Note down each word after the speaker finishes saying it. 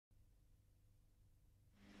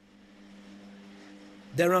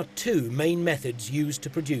There are two main methods used to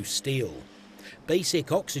produce steel: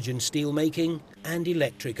 basic oxygen steelmaking and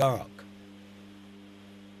electric arc.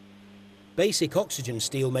 Basic oxygen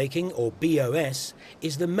steelmaking, or BOS,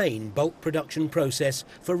 is the main bulk production process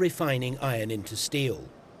for refining iron into steel.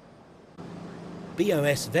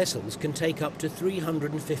 BOS vessels can take up to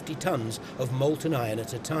 350 tons of molten iron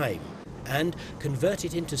at a time and convert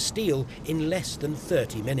it into steel in less than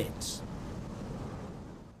 30 minutes.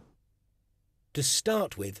 To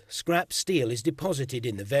start with, scrap steel is deposited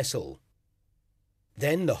in the vessel.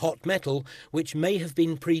 Then the hot metal, which may have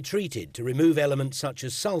been pre-treated to remove elements such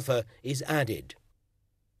as sulfur, is added.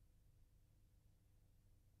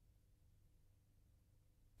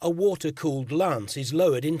 A water-cooled lance is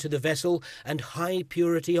lowered into the vessel and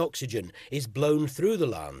high-purity oxygen is blown through the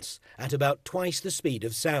lance at about twice the speed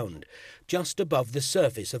of sound, just above the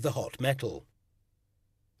surface of the hot metal.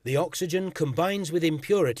 The oxygen combines with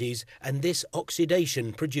impurities and this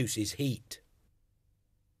oxidation produces heat.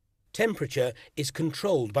 Temperature is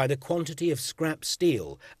controlled by the quantity of scrap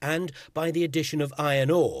steel and by the addition of iron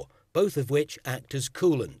ore, both of which act as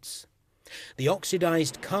coolants. The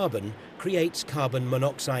oxidized carbon creates carbon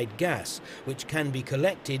monoxide gas, which can be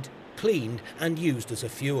collected, cleaned and used as a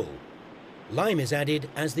fuel. Lime is added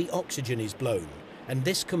as the oxygen is blown, and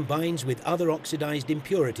this combines with other oxidized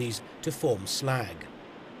impurities to form slag.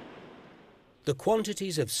 The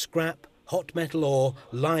quantities of scrap, hot metal ore,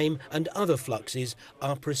 lime and other fluxes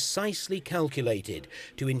are precisely calculated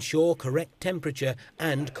to ensure correct temperature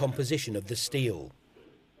and composition of the steel.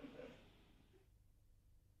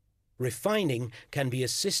 Refining can be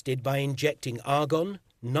assisted by injecting argon,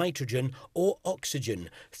 nitrogen or oxygen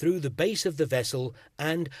through the base of the vessel,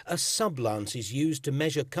 and a sublance is used to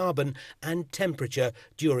measure carbon and temperature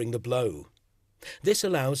during the blow. This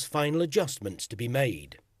allows final adjustments to be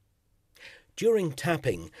made. During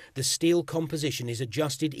tapping, the steel composition is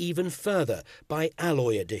adjusted even further by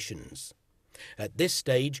alloy additions. At this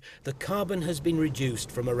stage, the carbon has been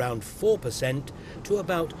reduced from around 4% to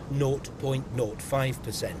about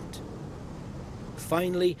 0.05%.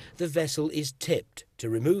 Finally, the vessel is tipped to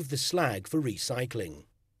remove the slag for recycling.